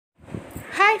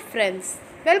Hi friends,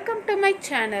 welcome to my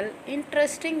channel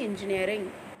Interesting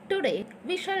Engineering. Today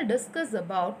we shall discuss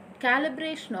about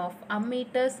calibration of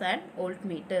ammeters and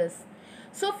voltmeters.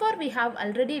 So far we have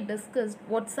already discussed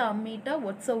what's a ammeter,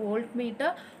 what's a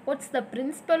voltmeter, what's the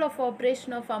principle of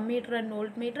operation of ammeter and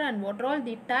voltmeter, and what are all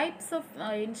the types of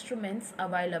instruments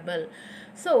available.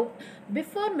 So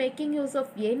before making use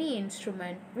of any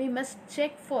instrument, we must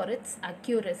check for its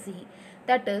accuracy.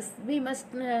 That is, we must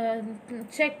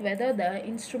check whether the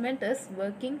instrument is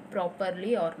working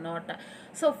properly or not.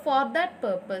 So for that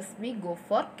purpose we go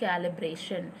for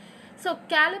calibration. So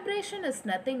calibration is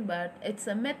nothing but it's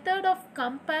a method of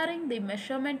comparing the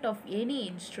measurement of any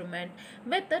instrument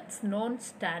with its known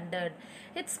standard.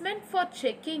 It's meant for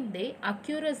checking the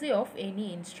accuracy of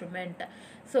any instrument.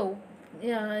 So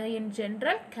in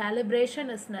general, calibration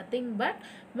is nothing but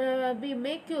we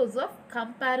make use of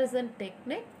comparison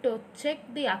technique to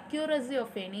check the accuracy of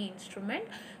any instrument.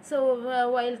 So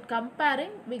while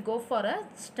comparing, we go for a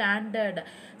standard.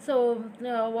 So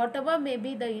whatever may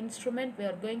be the instrument we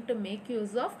are going to make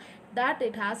use of, that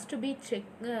it has to be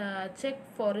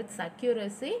checked for its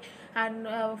accuracy, and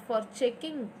for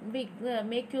checking we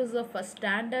make use of a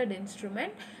standard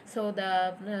instrument. So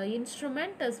the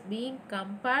instrument is being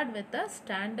compared with a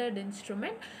standard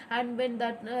instrument, and when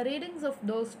the readings of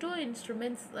those two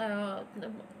instruments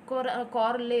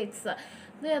correlates,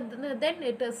 then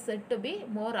it is said to be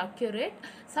more accurate.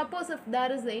 Suppose if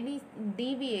there is any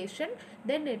deviation,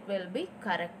 then it will be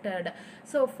corrected.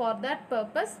 So for that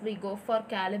purpose we go for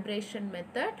calibration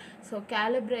method. So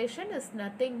calibration is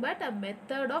nothing but a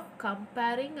method of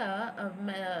comparing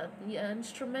a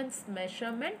instrument's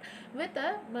measurement with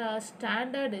a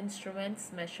standard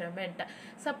instrument's measurement.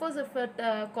 Suppose if it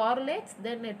correlates,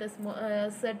 then it is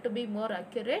said to be more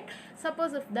accurate.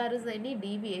 Suppose if there is any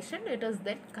deviation, it is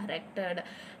then corrected.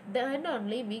 Then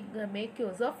only we make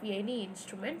use of any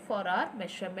instrument for our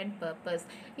measurement purpose.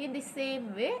 In the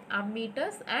same way,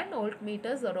 ammeters and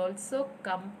voltmeters are also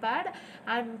compared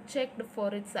and checked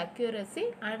for its accuracy,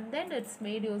 and then it's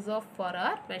made use of for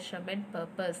our measurement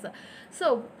purpose.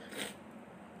 So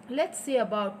let's see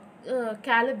about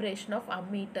calibration of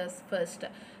ammeters first.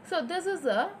 So this is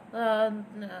a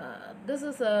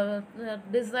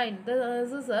design.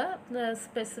 This is a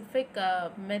specific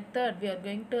method we are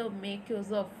going to make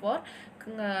use of for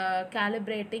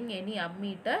calibrating any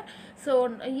ammeter. So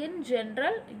in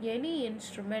general, any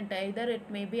instrument, either it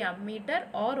may be ammeter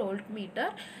or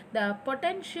voltmeter, the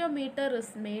potentiometer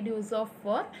is made use of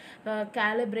for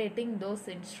calibrating those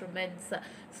instruments.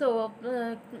 So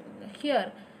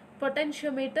here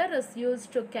potentiometer is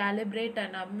used to calibrate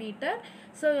an ammeter.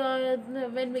 So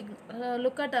when we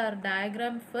look at our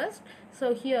diagram first,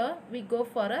 so here we go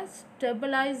for a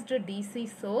stabilized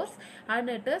DC source, and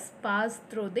it is passed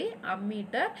through the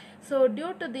ammeter. So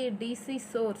due to the DC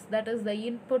source, that is the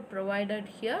input provided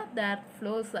here, there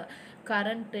flows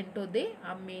current into the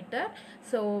ammeter.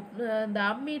 So the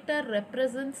ammeter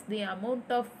represents the amount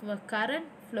of current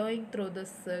flowing through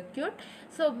this circuit.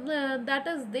 So that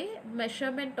is the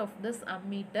measurement of this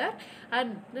ammeter,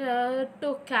 and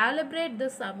to calibrate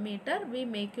this ammeter we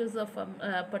make use of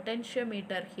a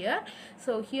potentiometer here.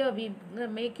 So here we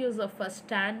make use of a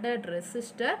standard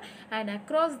resistor, and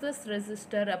across this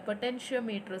resistor a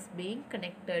potentiometer is being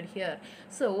connected here.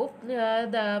 So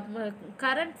the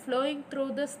current flowing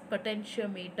through this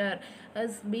potentiometer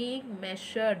is being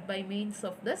measured by means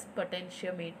of this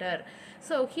potentiometer.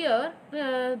 So here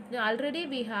already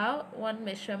we have one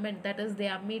measurement, that is the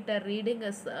ammeter reading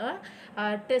is a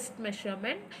test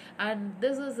measurement, and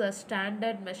this is a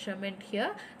standard measurement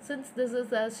here. Since this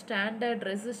is a standard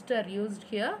resistor used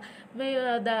here,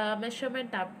 the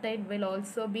measurement obtained will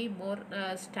also be more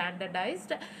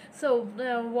standardized. So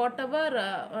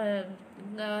whatever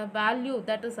value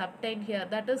that is obtained here,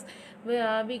 that is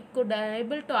we could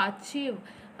able to achieve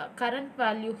current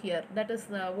value here, that is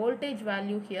voltage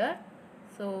value here.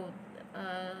 So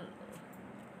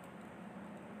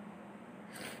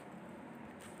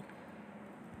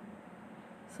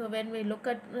so when we look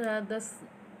at this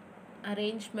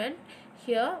arrangement,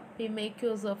 here we make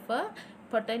use of a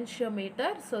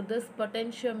potentiometer. So this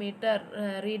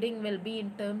potentiometer reading will be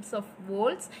in terms of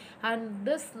volts, and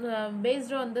this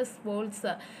based on this volts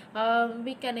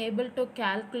we can able to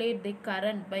calculate the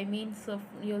current by means of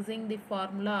using the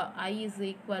formula I is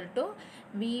equal to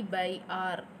V by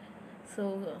R.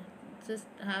 So just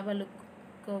have a look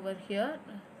over here.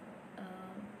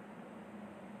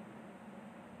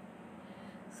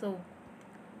 So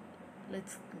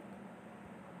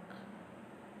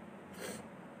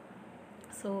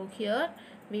So here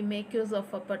we make use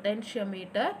of a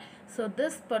potentiometer. So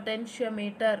this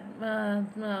potentiometer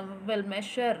will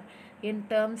measure in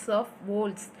terms of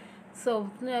volts.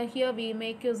 So here we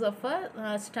make use of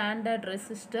a standard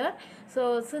resistor.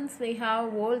 So since we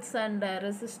have volts and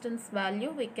resistance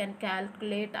value, we can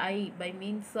calculate I by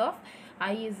means of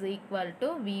I is equal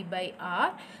to V by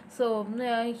R. So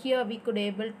here we could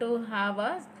able to have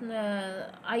a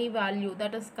I value,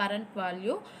 that is current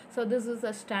value. So this is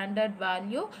a standard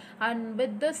value, and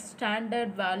with this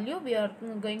standard value we are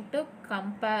going to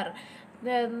compare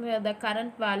the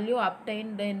current value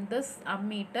obtained in this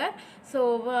ammeter.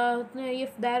 So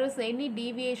if there is any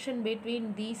deviation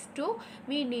between these two,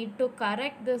 we need to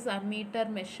correct this ammeter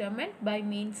measurement by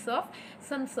means of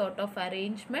some sort of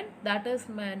arrangement. That is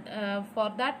meant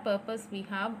for that purpose we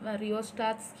have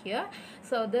rheostats here.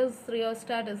 So this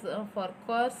rheostat is for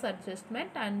coarse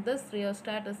adjustment, and this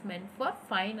rheostat is meant for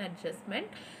fine adjustment.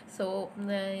 So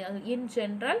in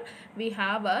general we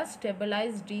have a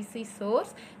stabilized DC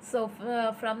source. So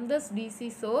from this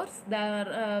DC source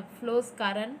there flows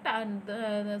current, and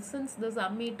since this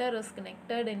ammeter is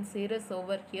connected in series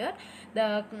over here,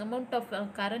 the amount of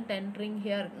current entering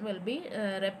here will be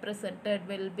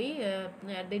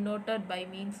denoted by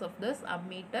means of this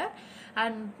ammeter.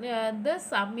 And this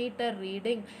ammeter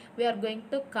reading, we are going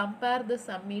to compare this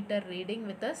ammeter reading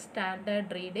with a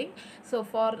standard reading. So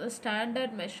for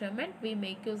standard measurement we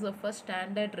make use of a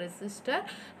standard resistor,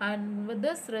 and with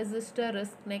this resistor is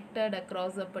connected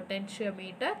across a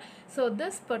potentiometer. So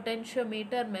this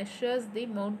potentiometer measures the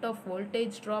amount of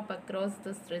voltage drop across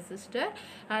this resistor,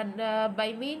 and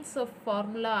by means of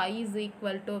formula I is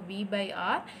equal to V by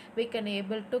R, we can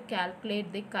able to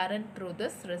calculate the current through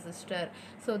this resistor.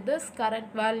 So this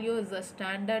current value is a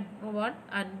standard one,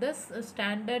 and this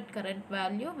standard current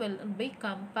value will be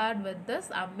compared with this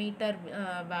ammeter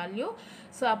value.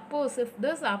 Suppose if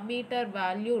this ammeter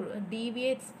value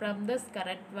deviates from this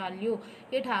current value,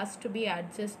 it has to be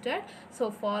adjusted.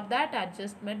 So for that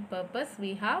adjustment purpose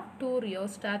we have two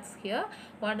rheostats here.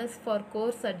 One is for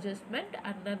coarse adjustment,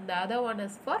 and then the other one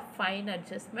is for fine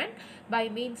adjustment, by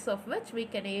means of which we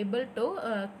can able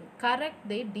to correct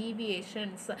the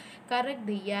deviations, correct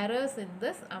the errors in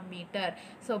this ammeter.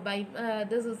 So by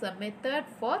this is a method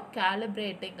for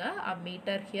calibrating a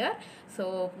ammeter here.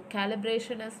 So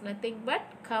calibration is nothing but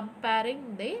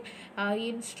comparing the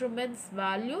instrument's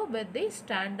value with the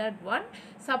standard one.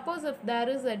 Suppose if there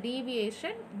is a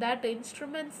deviation, that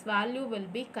instrument's value will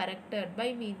be corrected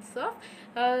by means of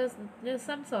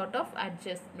some sort of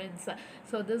adjustments.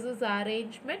 So this is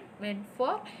arrangement meant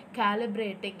for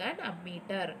calibrating an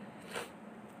ammeter.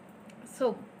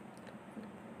 So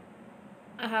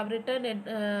I have written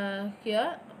it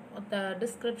here the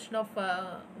description of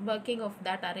working of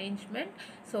that arrangement.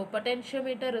 So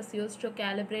potentiometer is used to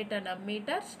calibrate an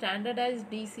ammeter. Standardized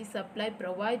DC supply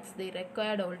provides the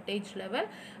required voltage level,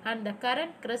 and the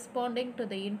current corresponding to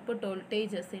the input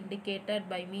voltage is indicated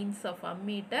by means of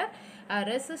ammeter. A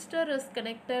resistor is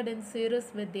connected in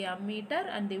series with the ammeter,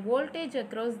 and the voltage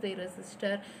across the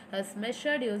resistor is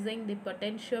measured using the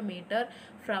potentiometer,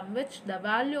 from which the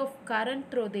value of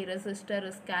current through the resistor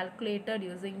is calculated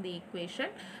using the equation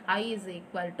I is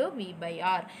equal to V by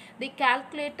R. The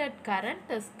calculated current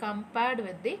is compared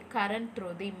with the current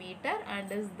through the meter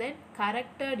and is then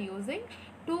corrected using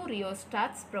two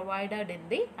rheostats provided in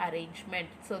the arrangement.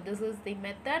 So this is the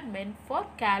method meant for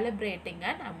calibrating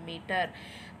an ammeter.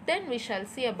 Then we shall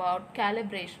see about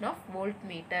calibration of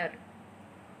voltmeter.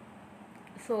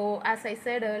 So as I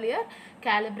said earlier,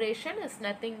 calibration is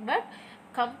nothing but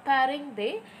comparing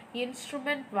the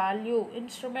instrument value,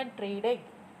 instrument reading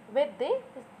with the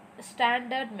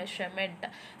standard measurement.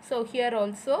 So here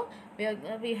also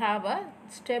we have a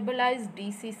stabilized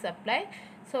DC supply.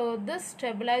 So this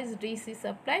stabilized DC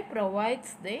supply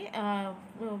provides the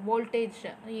voltage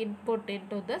input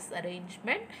into this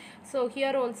arrangement. So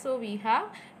here also we have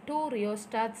two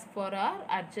rheostats for our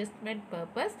adjustment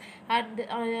purpose, and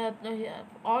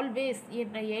always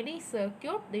in any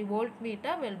circuit the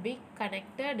voltmeter will be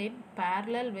connected in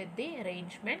parallel with the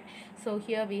arrangement. So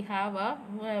here we have a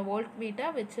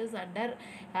voltmeter which is under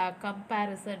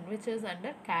comparison, which is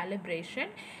under calibration,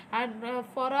 and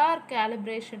for our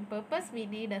calibration purpose we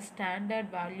need a standard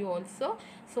value also.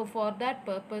 So for that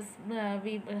purpose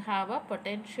we will have a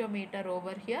potentiometer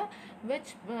over here,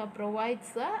 which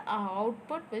provides a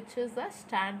output which is a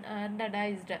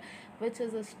standardized which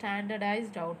is a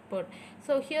standardized output.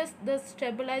 So here the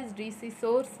stabilized DC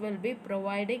source will be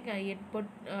providing an input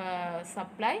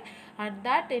supply, and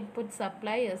that input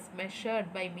supply is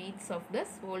measured by means of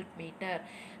this voltmeter.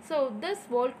 So this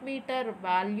voltmeter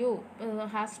value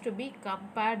has to be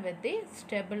compared with the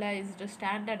stabilized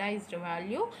standardized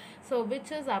value, so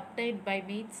which is obtained by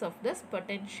means of this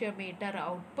potentiometer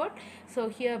output. So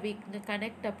here we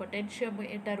connect a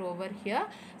potentiometer over here.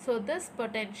 So this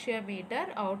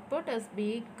potentiometer output is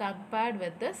being compared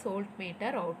with this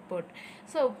voltmeter output.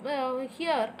 So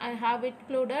here I have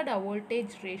included a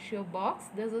voltage ratio box.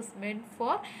 This is meant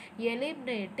for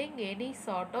eliminating any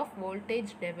sort of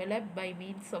voltage developed by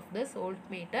means of this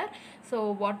voltmeter.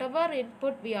 So whatever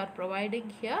input we are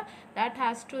providing here, that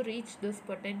has to reach this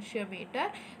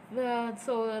potentiometer.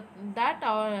 So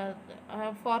that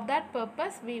for that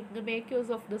purpose we make use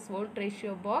of this volt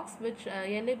ratio box, which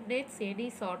eliminates any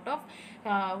sort of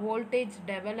voltage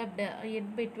developed in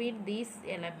between these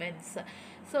elements.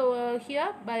 So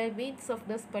here by means of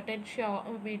this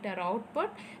potentiometer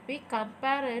output, we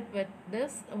compare it with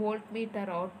this voltmeter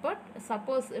output.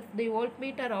 Suppose if the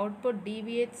voltmeter output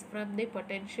deviates from the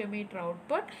potentiometer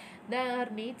output, there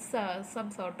needs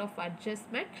some sort of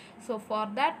adjustment. So for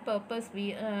that purpose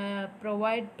we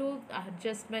provide two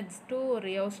adjustments, two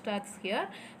rheostats here.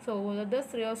 So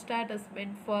this rheostat is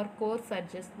meant for coarse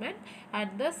adjustment, and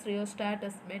this rheostat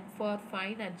is meant for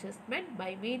fine adjustment,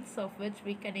 by means of which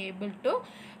we can able to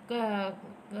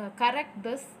correct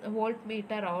this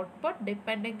voltmeter output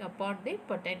depending upon the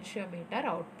potentiometer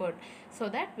output, so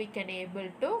that we can able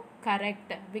to calibrate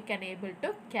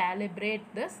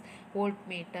this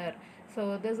voltmeter.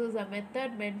 So this is a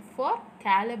method meant for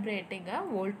calibrating a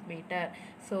voltmeter.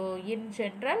 So in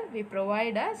general we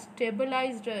provide a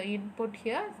stabilized input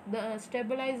here. The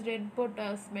stabilized input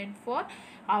is meant for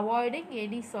avoiding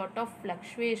any sort of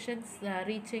fluctuations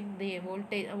reaching the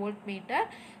voltmeter.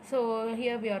 So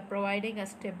here we are providing a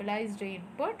stabilized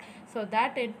input. So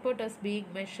that input is being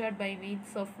measured by means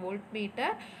of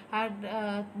voltmeter, and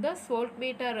this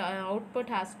voltmeter output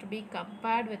has to be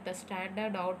compared with the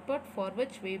standard output, for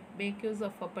which we make use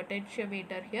of a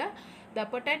potentiometer here. The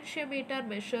potentiometer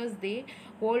measures the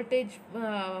voltage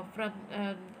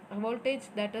voltage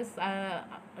that is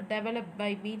developed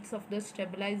by means of the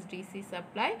stabilized DC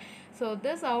supply. So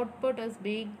this output is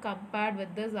being compared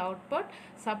with this output.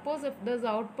 Suppose if this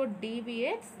output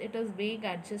deviates, it is being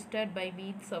adjusted by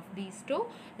means of these two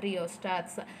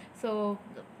rheostats. So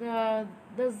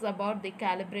this is about the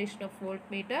calibration of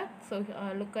voltmeter. So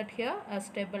look at here, a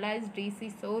stabilized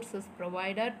DC source is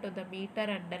provided to the meter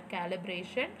under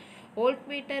calibration.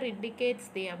 Voltmeter indicates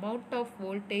the amount of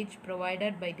voltage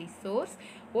provided by the source.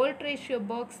 Volt ratio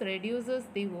box reduces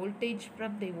the voltage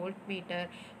from the voltmeter.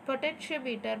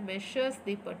 Potentiometer measures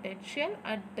the potential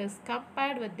and is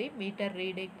compared with the meter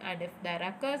reading, and if there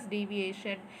occurs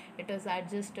deviation, it is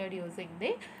adjusted using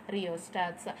the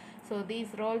rheostats. So these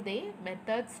are all the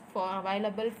methods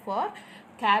available for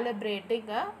calibrating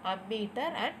a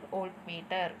ammeter and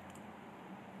voltmeter.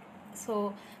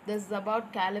 So this is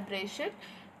about calibration.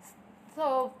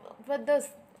 So with this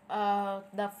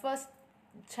the first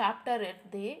chapter in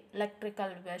the electrical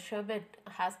measurement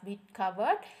has been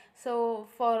covered. So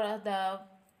for the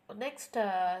next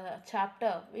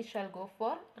chapter, we shall go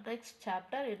for next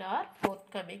chapter in our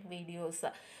forthcoming videos.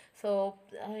 So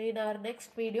in our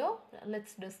next video,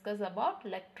 let's discuss about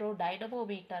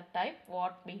electrodynamometer type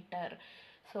wattmeter.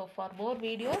 So for more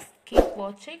videos, keep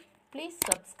watching. Please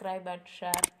subscribe and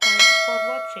share. Thanks for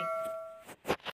watching.